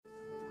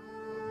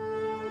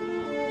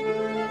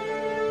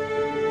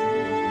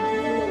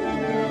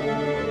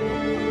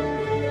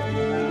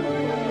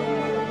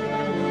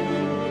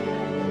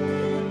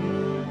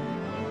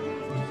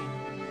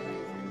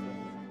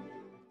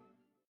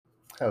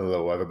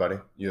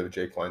everybody. You have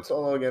Jake flying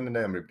solo again today.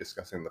 I'm going to be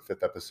discussing the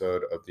 5th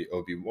episode of the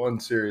Obi-Wan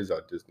series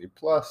on Disney+.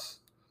 I'm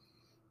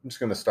just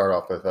going to start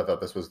off with, I thought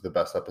this was the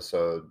best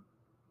episode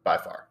by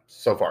far,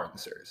 so far in the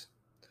series.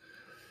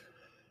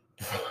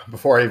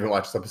 Before I even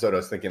watched this episode, I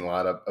was thinking a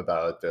lot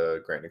about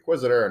the Grand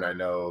Inquisitor, and I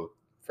know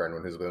for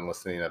anyone who's been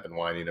listening, I've been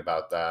whining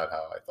about that,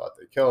 how I thought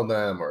they killed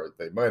them, or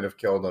they might have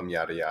killed them,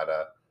 yada,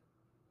 yada.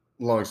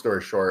 Long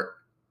story short,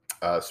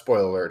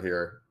 spoiler alert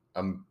here,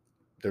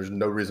 there's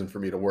no reason for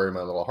me to worry my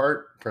little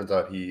heart. Turns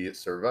out he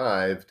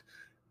survived.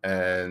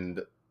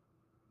 And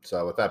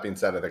so with that being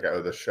said, I think I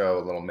owe the show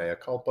a little mea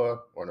culpa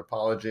or an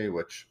apology,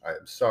 which I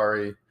am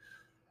sorry.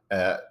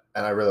 And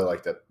I really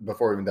liked it.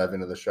 Before we even dive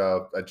into the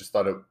show, I just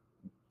thought it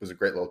was a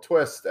great little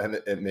twist, and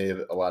it made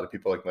a lot of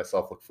people like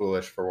myself look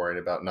foolish for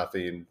worrying about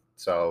nothing.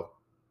 So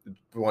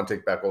we want to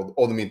take back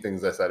all the mean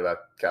things I said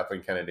about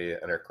Kathleen Kennedy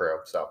and her crew.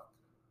 So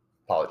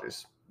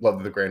apologies. Love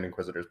that the Grand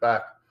Inquisitor's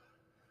back.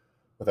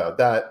 Without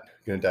that, I'm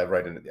going to dive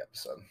right into the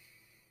episode.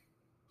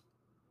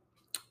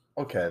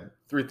 Okay,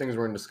 3 things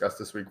we're going to discuss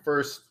this week.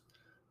 First,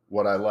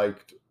 what I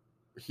liked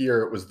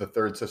here was the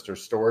third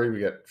sister's story. We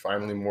get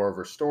finally more of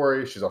her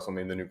story. She's also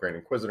named the new Grand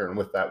Inquisitor, and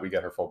with that, we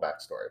get her full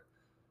backstory.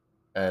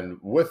 And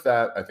with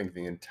that, I think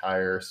the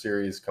entire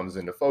series comes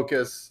into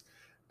focus,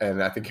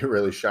 and I think it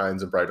really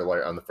shines a brighter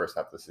light on the first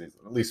half of the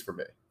season, at least for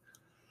me.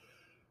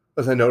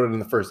 As I noted in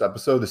the first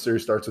episode, the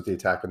series starts with the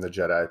attack on the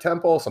Jedi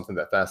Temple, something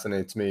that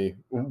fascinates me.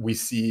 We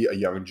see a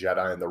young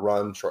Jedi in the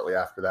run shortly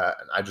after that,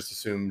 and I just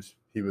assumed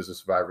he was a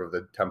survivor of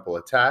the Temple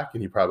attack,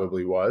 and he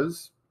probably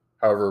was.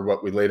 However,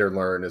 what we later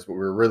learn is what we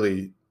were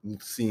really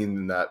seeing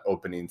in that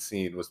opening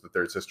scene was the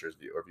third sister's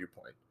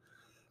viewpoint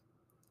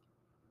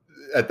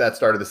at that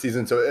start of the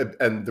season.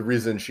 And the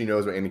reason she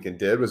knows what Anakin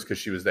did was because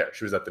she was there.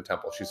 She was at the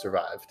temple. She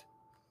survived.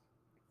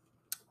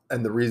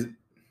 And the reason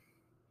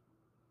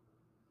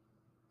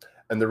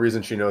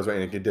she knows what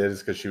Anakin did is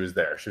because she was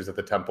there. She was at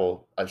the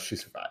temple as she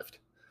survived.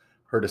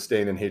 Her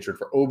disdain and hatred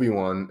for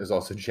Obi-Wan is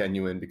also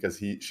genuine because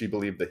she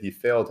believed that he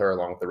failed her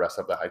along with the rest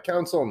of the High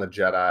Council and the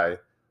Jedi,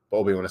 but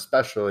Obi-Wan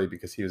especially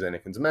because he was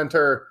Anakin's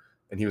mentor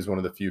and he was one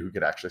of the few who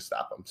could actually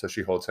stop him. So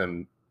she holds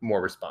him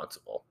more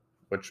responsible,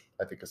 which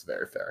I think is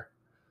very fair.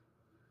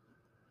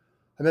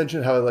 I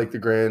mentioned how I like the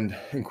Grand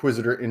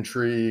Inquisitor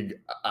intrigue.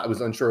 I was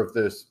unsure if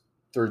this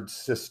third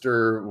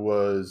sister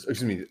was,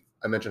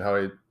 I mentioned how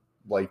I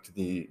liked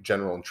the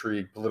general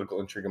intrigue, political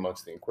intrigue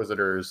amongst the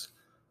Inquisitors.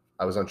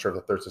 I was unsure if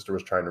the third sister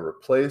was trying to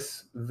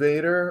replace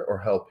Vader or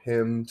help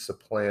him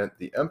supplant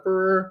the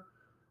Emperor.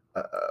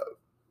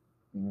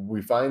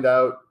 We find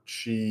out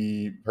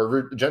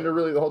her agenda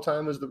really the whole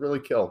time was to really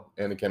kill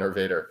Anakin or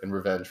Vader in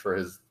revenge for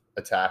his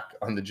attack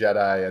on the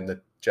Jedi and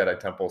the Jedi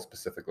Temple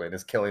specifically, and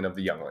his killing of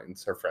the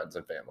younglings, her friends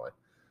and family,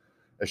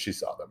 as she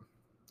saw them,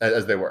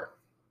 as they were.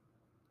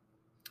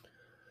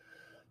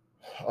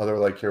 Other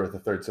like here with the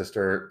third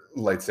sister,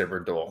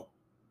 lightsaber duel.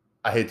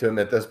 I hate to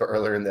admit this, but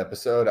earlier in the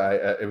episode,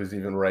 it was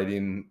even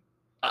writing.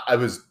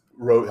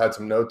 Had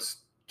some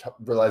notes,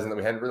 realizing that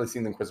we hadn't really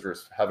seen the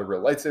Inquisitors have a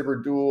real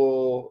lightsaber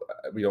duel.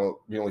 We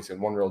only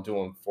seen one real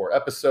duel in 4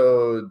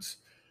 episodes.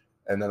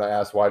 And then I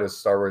asked, why does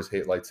Star Wars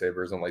hate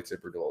lightsabers and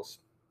lightsaber duels?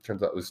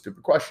 Turns out it was a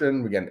stupid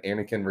question. We get an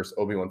Anakin versus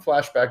Obi-Wan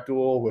flashback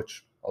duel,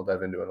 which I'll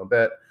dive into in a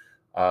bit.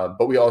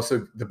 But we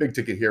also, the big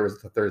ticket here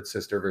was the third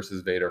sister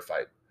versus Vader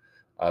fight.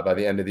 By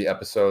the end of the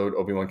episode,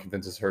 Obi-Wan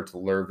convinces her to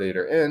lure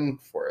Vader in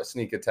for a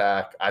sneak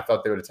attack. I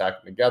thought they would attack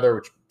them together,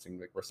 which seemed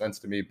to make more sense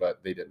to me,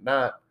 but they did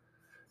not.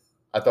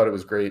 I thought it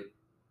was great.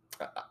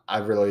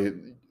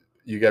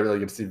 You get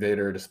to see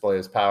Vader display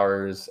his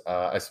powers.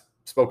 I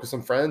spoke with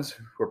some friends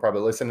who are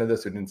probably listening to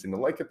this who didn't seem to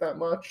like it that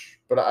much,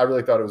 but I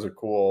really thought it was a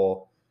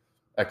cool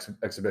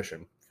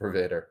exhibition for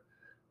Vader.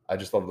 I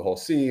just love the whole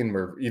scene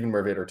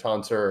where Vader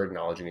taunts her,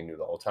 acknowledging he knew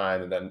the whole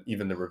time, and then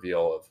even the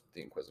reveal of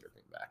the Inquisitor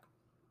being back.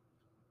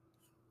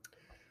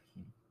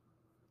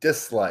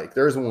 Dislike.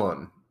 There's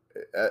one.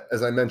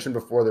 As I mentioned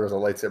before, there was a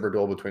lightsaber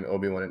duel between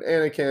Obi-Wan and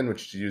Anakin,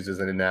 which uses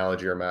an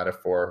analogy or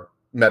metaphor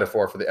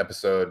for the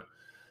episode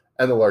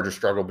and the larger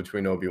struggle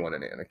between Obi-Wan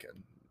and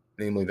Anakin.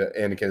 Namely, that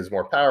Anakin is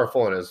more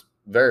powerful and is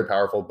very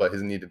powerful, but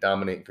his need to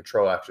dominate and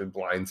control actually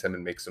blinds him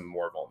and makes him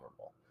more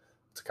vulnerable.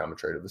 It's a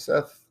commentary to the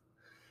Sith.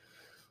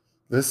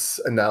 This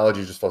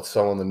analogy just felt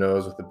so on the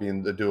nose with it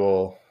being the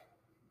duel.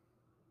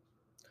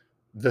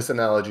 This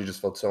analogy just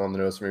felt so on the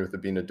nose for me with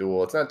it being a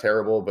duel. It's not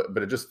terrible, but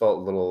it just felt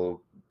a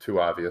little too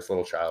obvious, a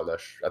little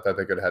childish. I thought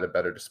they could have had a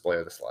better display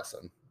of this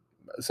lesson.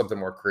 Something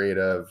more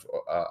creative,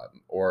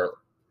 or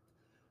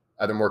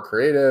either more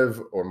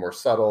creative or more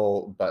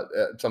subtle, but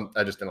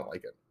I just didn't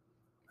like it.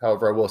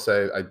 However, I will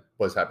say I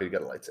was happy to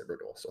get a lightsaber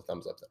duel, so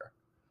thumbs up there.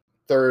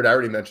 Third, I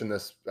already mentioned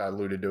this, I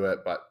alluded to it,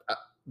 but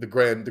the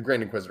Grand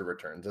Inquisitor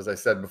returns. As I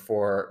said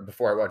before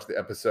I watched the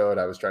episode,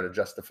 I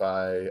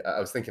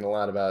was thinking a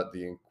lot about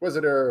the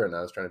Inquisitor, and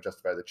I was trying to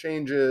justify the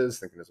changes,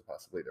 thinking there's a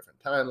possibly different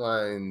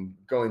timeline,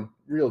 going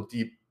real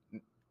deep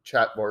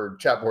chat board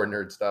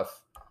nerd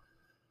stuff.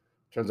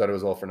 Turns out it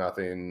was all for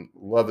nothing.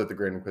 Love that the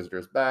Grand Inquisitor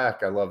is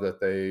back. I love that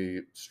they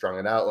strung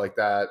it out like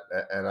that,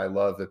 and I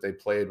love that they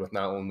played with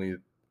not only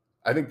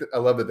I think I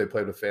love that they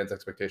played with fans'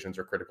 expectations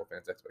or critical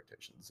fans'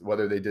 expectations.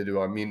 Whether they did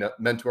to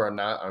meant to or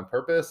not on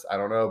purpose, I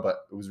don't know,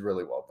 but it was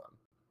really well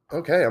done.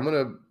 Okay, I'm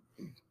gonna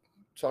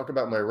talk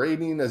about my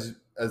rating. As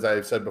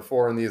I've said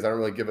before in these, I don't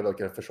really give it like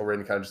an official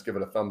rating. Kind of just give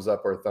it a thumbs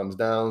up or a thumbs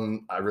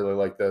down. I really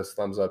like this.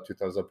 Thumbs up, two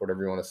thumbs up,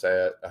 whatever you want to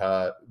say it.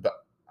 But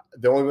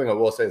the only thing I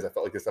will say is I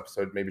felt like this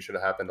episode maybe should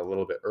have happened a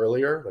little bit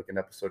earlier, like an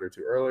episode or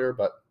two earlier.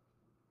 But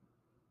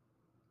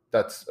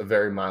that's a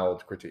very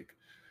mild critique.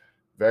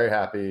 Very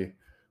happy.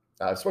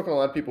 I've spoken to a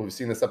lot of people who've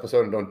seen this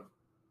episode and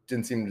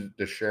didn't seem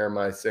to share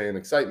my same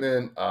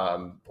excitement,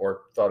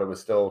 or thought it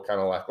was still kind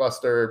of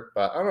lackluster.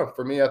 But I don't know.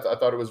 For me, I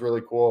thought it was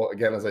really cool.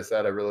 Again, as I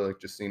said, I really like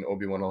just seeing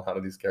Obi-Wan and a lot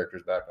of these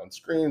characters back on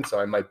screen. So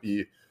I might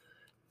be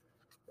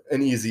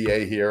an easy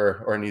A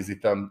here or an easy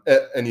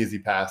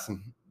pass.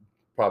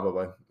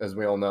 Probably, as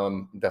we all know,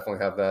 I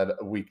definitely have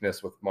that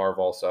weakness with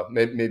Marvel. So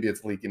maybe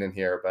it's leaking in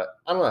here, but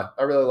I don't know.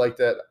 I really liked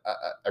it.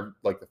 I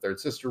like the third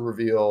sister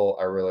reveal.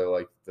 I really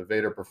liked the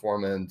Vader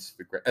performance,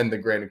 and the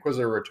Grand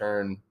Inquisitor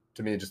return.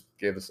 To me, just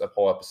gave us a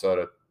whole episode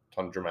a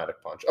ton of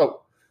dramatic punch.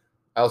 Oh,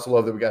 I also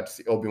love that we got to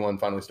see Obi-Wan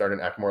finally start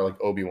and act more like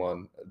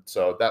Obi-Wan.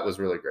 So that was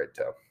really great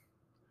too.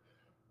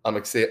 I'm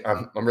excited.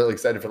 I'm really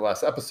excited for the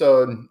last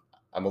episode.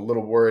 I'm a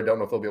little worried. Don't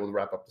know if they'll be able to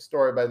wrap up the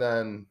story by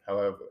then.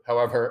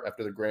 However,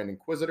 after the Grand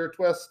Inquisitor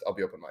twist, I'll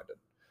be open-minded.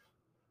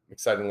 I'm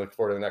excited and look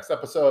forward to the next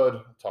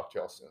episode. Talk to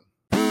y'all soon.